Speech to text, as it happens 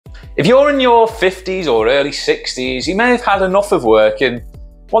If you're in your 50s or early 60s, you may have had enough of work and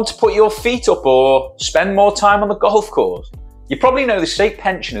want to put your feet up or spend more time on the golf course. You probably know the state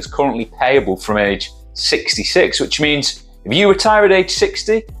pension is currently payable from age 66, which means if you retire at age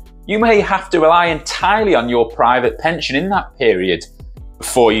 60, you may have to rely entirely on your private pension in that period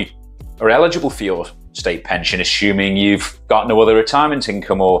before you are eligible for your state pension, assuming you've got no other retirement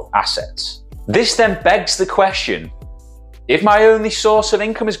income or assets. This then begs the question, if my only source of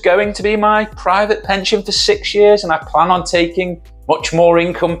income is going to be my private pension for 6 years and I plan on taking much more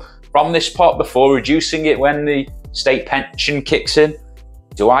income from this pot before reducing it when the state pension kicks in,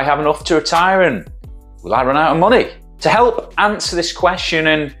 do I have enough to retire and will I run out of money? To help answer this question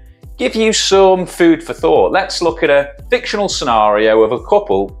and give you some food for thought, let's look at a fictional scenario of a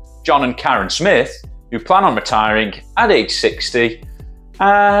couple, John and Karen Smith, who plan on retiring at age 60.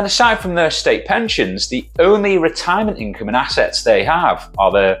 And aside from their state pensions, the only retirement income and assets they have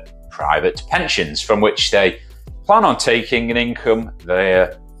are their private pensions, from which they plan on taking an income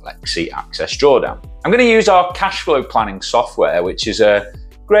via Flexi Access Drawdown. I'm going to use our cash flow planning software, which is a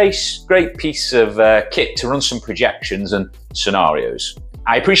great piece of kit to run some projections and scenarios.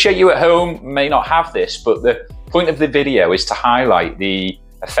 I appreciate you at home may not have this, but the point of the video is to highlight the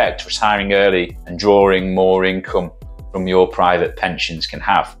effect retiring early and drawing more income from your private pensions can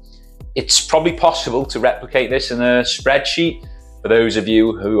have. It's probably possible to replicate this in a spreadsheet for those of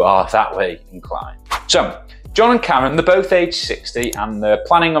you who are that way inclined. So, John and Karen, they're both age 60 and they're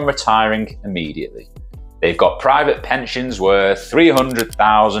planning on retiring immediately. They've got private pensions worth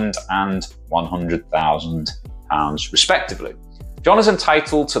 £300,000 and £100,000 respectively. John is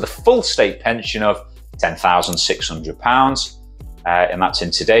entitled to the full state pension of £10,600, and that's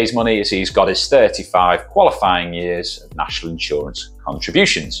in today's money as he's got his 35 qualifying years of national insurance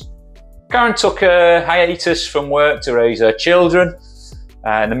contributions. Karen took a hiatus from work to raise her children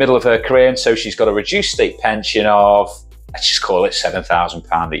in the middle of her career, and so she's got a reduced state pension of, let's just call it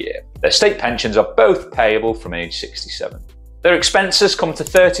 £7,000 a year. Their state pensions are both payable from age 67. Their expenses come to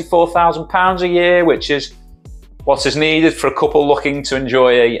 £34,000 a year, which is what is needed for a couple looking to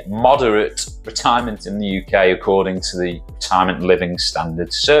enjoy a moderate retirement in the UK according to the Retirement Living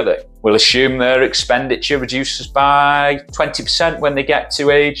Standards Survey. We'll assume their expenditure reduces by 20% when they get to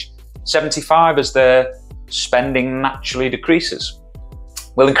age 75 as their spending naturally decreases.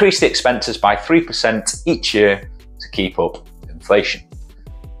 We'll increase the expenses by 3% each year to keep up with inflation.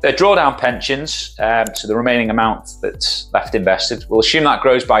 Their drawdown pensions, so the remaining amount that's left invested, we'll assume that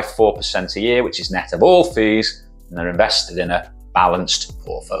grows by 4% a year, which is net of all fees, and they're invested in a balanced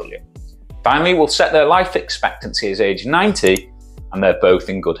portfolio. Finally, we'll set their life expectancy as age 90, and they're both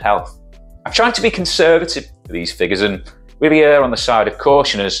in good health. I've tried to be conservative for these figures and really err on the side of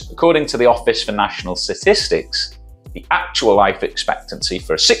caution, as according to the Office for National Statistics, the actual life expectancy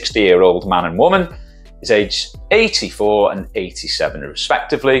for a 60-year-old man and woman is aged 84 and 87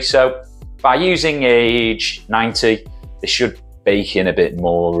 respectively. So by using age 90, this should bake in a bit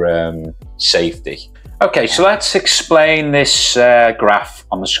more safety. Okay, so let's explain this graph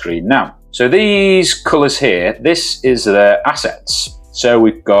on the screen now. So these colours here, this is the assets. So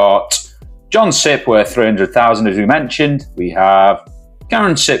we've got John SIP worth 300,000 as we mentioned. We have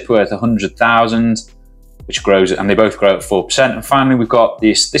Karen SIP worth 100,000, which grows, and they both grow at 4%. And finally, we've got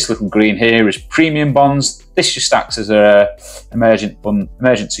this little green here is premium bonds. This just acts as an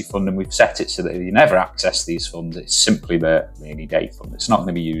emergency fund, and we've set it so that you never access these funds. It's simply the rainy day fund. It's not going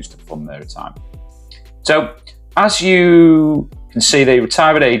to be used to fund their retirement. So as you can see, they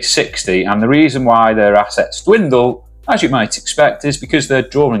retire at age 60, and the reason why their assets dwindle, as you might expect, is because they're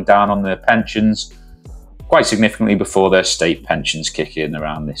drawing down on their pensions quite significantly before their state pensions kick in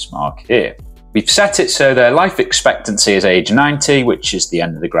around this mark here. We've set it so their life expectancy is age 90, which is the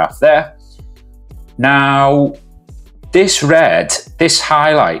end of the graph there. Now, this red, this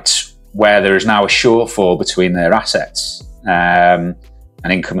highlights where there is now a shortfall between their assets and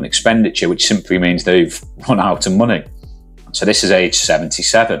income and expenditure, which simply means they've run out of money. So this is age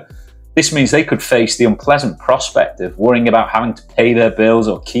 77. This means they could face the unpleasant prospect of worrying about having to pay their bills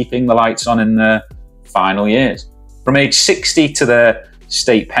or keeping the lights on in their final years. From age 60 to their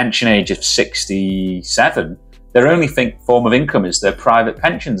state pension age of 67, their only form of income is their private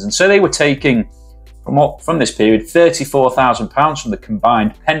pensions. And so they were taking, from this period, £34,000 from the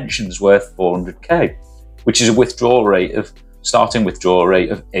combined pensions worth 400k, which is a starting withdrawal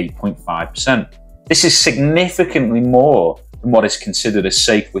rate of 8.5%. This is significantly more than what is considered a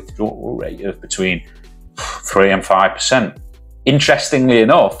safe withdrawal rate of between 3 and 5%. Interestingly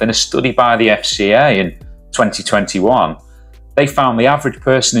enough, in a study by the FCA in 2021, they found the average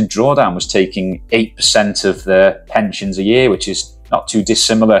person in drawdown was taking 8% of their pensions a year, which is not too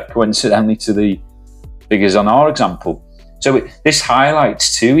dissimilar, coincidentally, to the figures on our example. So this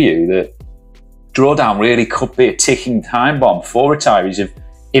highlights to you that drawdown really could be a ticking time bomb for retirees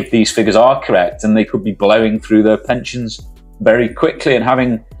if these figures are correct, and they could be blowing through their pensions very quickly and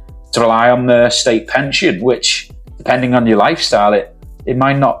having to rely on their state pension, which, depending on your lifestyle, it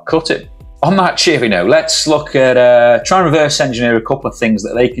might not cut it. On that cheery note, let's look at try and reverse engineer a couple of things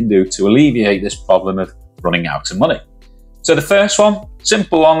that they can do to alleviate this problem of running out of money. So the first one,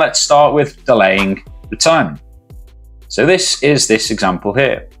 simple one, let's start with delaying retirement. So this is this example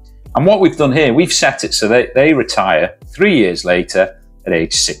here. And what we've done here, we've set it so that they retire 3 years later at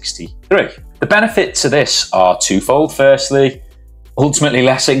age 63. The benefits to this are twofold. Firstly, ultimately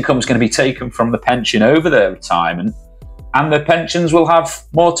less income is going to be taken from the pension over their retirement, and the pensions will have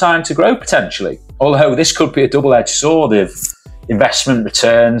more time to grow potentially. Although this could be a double-edged sword if investment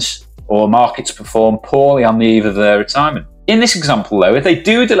returns or markets perform poorly on the eve of their retirement. In this example though, if they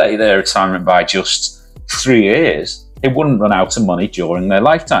do delay their retirement by just 3 years, they wouldn't run out of money during their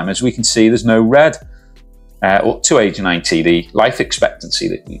lifetime. As we can see, there's no red up to age 90, the life expectancy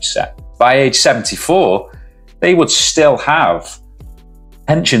that we've set. By age 74, they would still have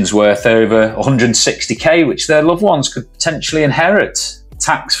pensions worth over 160k, which their loved ones could potentially inherit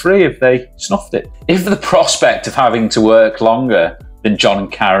tax-free if they snuffed it. If the prospect of having to work longer than John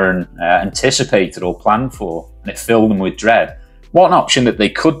and Karen anticipated or planned for, and it filled them with dread, one option that they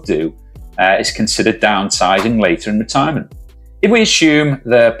could do is consider downsizing later in retirement. If we assume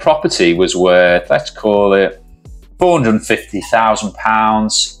their property was worth, let's call it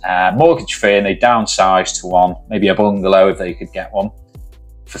 £450,000, mortgage-free, and they downsized to one, maybe a bungalow if they could get one,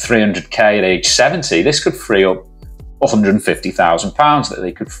 for 300k at age 70, this could free up £150,000 that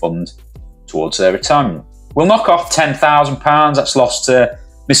they could fund towards their retirement. We'll knock off £10,000 that's lost to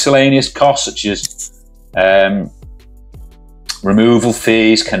miscellaneous costs such as removal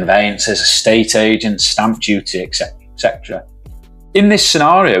fees, conveyances, estate agents, stamp duty, etc., etc. In this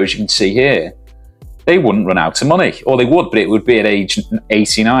scenario, as you can see here, they wouldn't run out of money, or they would, but it would be at age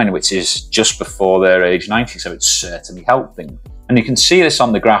 89, which is just before their age 90, so it's certainly helped things. And you can see this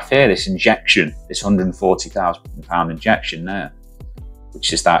on the graph here, this injection, this £140,000 injection there,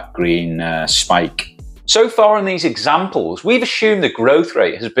 which is that green spike. So far in these examples, we've assumed the growth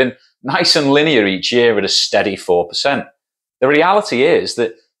rate has been nice and linear each year at a steady 4%. The reality is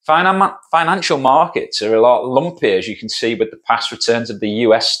that financial markets are a lot lumpier, as you can see with the past returns of the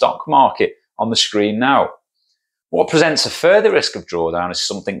US stock market on the screen now. What presents a further risk of drawdown is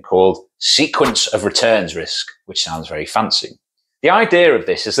something called sequence of returns risk, which sounds very fancy. The idea of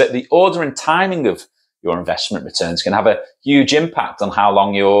this is that the order and timing of your investment returns can have a huge impact on how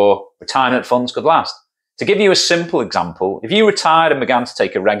long your retirement funds could last. To give you a simple example, if you retired and began to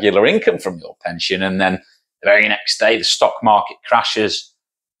take a regular income from your pension and then the very next day the stock market crashes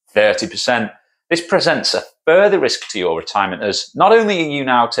 30%, this presents a further risk to your retirement, as not only are you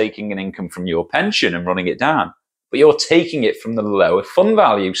now taking an income from your pension and running it down, but you're taking it from the lower fund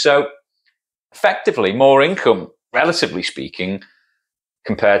value. So effectively more income, relatively speaking,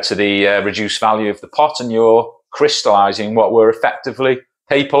 compared to the reduced value of the pot, and you're crystallizing what were effectively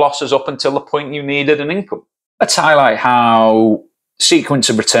paper losses up until the point you needed an income. Let's highlight how sequence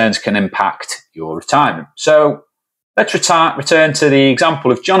of returns can impact your retirement. So let's return to the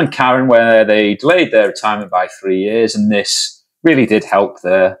example of John and Karen, where they delayed their retirement by 3 years, and this really did help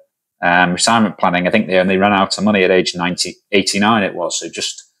their retirement planning. I think they only ran out of money at age 89 it was, so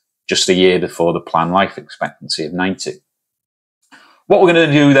just a year before the planned life expectancy of 90. What we're going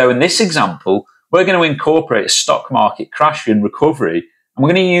to do though in this example, we're going to incorporate a stock market crash and recovery, and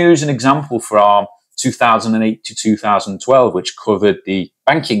we're going to use an example for our 2008 to 2012, which covered the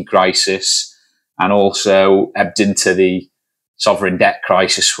banking crisis and also ebbed into the sovereign debt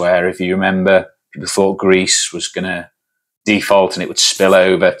crisis, where, if you remember, people thought Greece was going to default and it would spill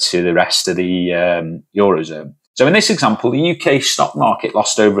over to the rest of the Eurozone. So in this example, the UK stock market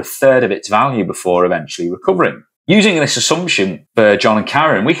lost over a third of its value before eventually recovering. Using this assumption for John and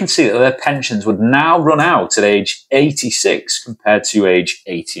Karen, we can see that their pensions would now run out at age 86 compared to age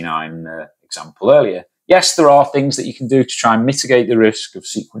 89 in the example earlier. Yes, there are things that you can do to try and mitigate the risk of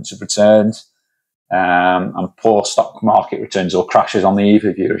sequence of returns and poor stock market returns or crashes on the eve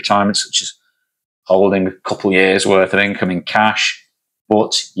of your retirement, such as holding a couple of years' worth of income in cash,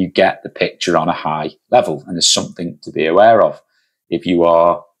 but you get the picture on a high level, and there's something to be aware of if you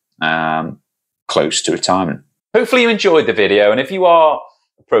are close to retirement. Hopefully you enjoyed the video, and if you are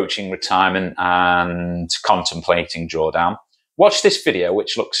approaching retirement and contemplating drawdown, watch this video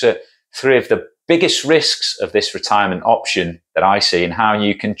which looks at 3 of the biggest risks of this retirement option that I see and how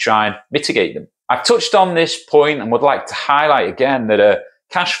you can try and mitigate them. I've touched on this point and would like to highlight again that a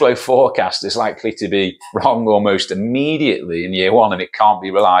cash flow forecast is likely to be wrong almost immediately in year one, and it can't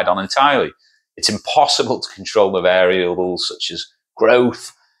be relied on entirely. It's impossible to control the variables such as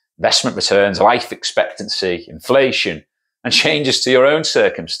growth, investment returns, life expectancy, inflation, and changes to your own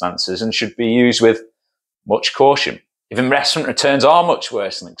circumstances, and should be used with much caution. If investment returns are much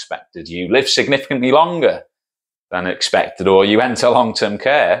worse than expected, you live significantly longer than expected, or you enter long-term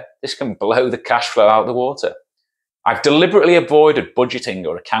care, this can blow the cash flow out of the water. I've deliberately avoided budgeting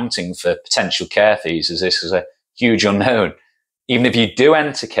or accounting for potential care fees, as this is a huge unknown. Even if you do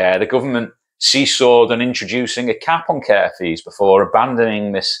enter care, the government seesawed on introducing a cap on care fees before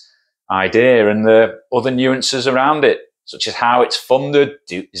abandoning this idea, and the other nuances around it, such as how it's funded,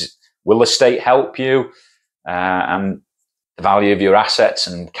 will the state help you, and the value of your assets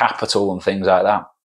and capital and things like that.